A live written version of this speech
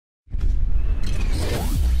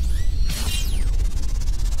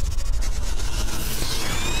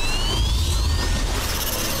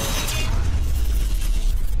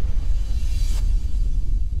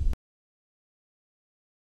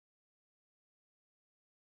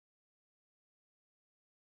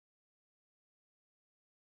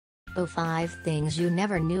Oh, 5 things you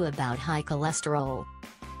never knew about high cholesterol.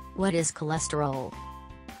 What is cholesterol?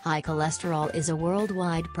 High cholesterol is a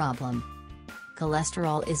worldwide problem.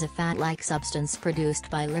 Cholesterol is a fat-like substance produced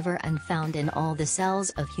by liver and found in all the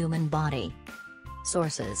cells of human body.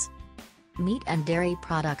 Sources: meat and dairy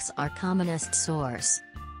products are commonest source.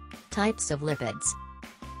 Types of lipids.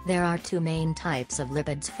 There are 2 main types of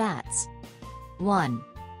lipids fats. 1.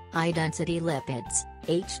 High-density lipids,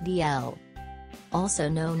 HDL. Also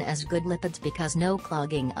known as good lipids because no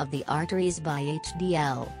clogging of the arteries by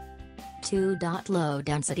HDL. 2.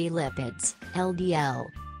 Low-density lipids, LDL.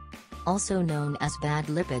 Also known as bad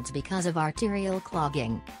lipids because of arterial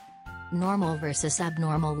clogging. Normal versus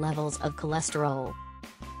abnormal levels of cholesterol.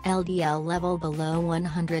 LDL level below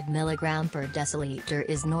 100 mg per deciliter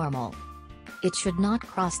is normal. It should not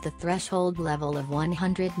cross the threshold level of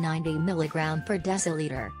 190 mg per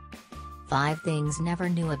deciliter. 5 things never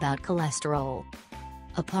knew about cholesterol.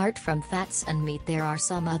 Apart from fats and meat, there are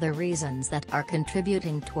some other reasons that are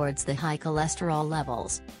contributing towards the high cholesterol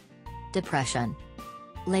levels. Depression.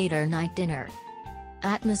 Later night dinner.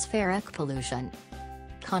 Atmospheric pollution.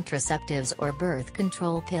 Contraceptives or birth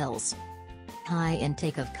control pills. High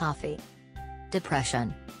intake of coffee.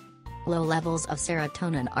 Depression. Low levels of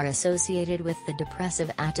serotonin are associated with the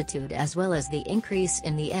depressive attitude as well as the increase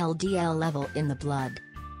in the LDL level in the blood.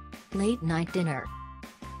 Late night dinner.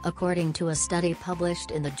 According to a study published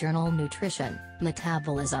in the journal Nutrition,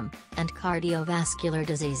 Metabolism, and Cardiovascular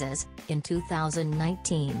Diseases, in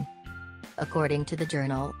 2019. According to the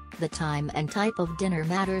journal, the time and type of dinner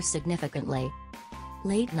matters significantly.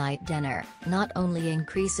 Late night dinner not only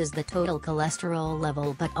increases the total cholesterol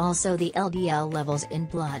level but also the LDL levels in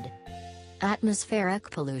blood. Atmospheric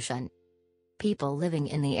pollution. People living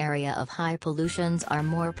in the area of high pollutions are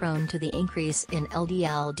more prone to the increase in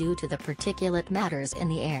LDL due to the particulate matters in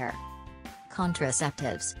the air.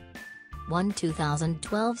 Contraceptives. One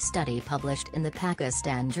 2012 study published in the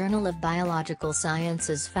Pakistan Journal of Biological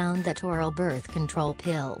Sciences found that oral birth control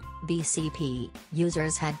pill (BCP)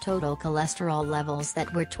 users had total cholesterol levels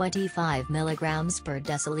that were 25 mg per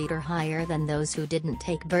deciliter higher than those who didn't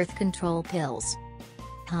take birth control pills.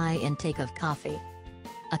 High intake of coffee.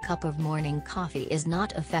 A cup of morning coffee is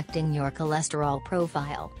not affecting your cholesterol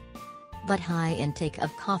profile. But high intake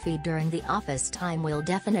of coffee during the office time will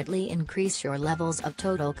definitely increase your levels of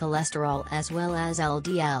total cholesterol as well as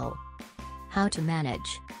LDL. How to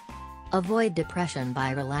manage? Avoid depression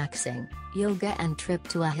by relaxing, yoga and trip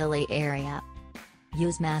to a hilly area.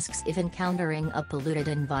 Use masks if encountering a polluted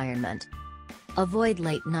environment. Avoid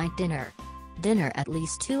late night dinner. Dinner at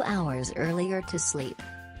least 2 hours earlier to sleep.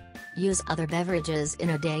 Use other beverages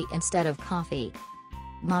in a day instead of coffee.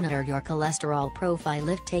 Monitor your cholesterol profile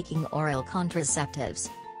if taking oral contraceptives.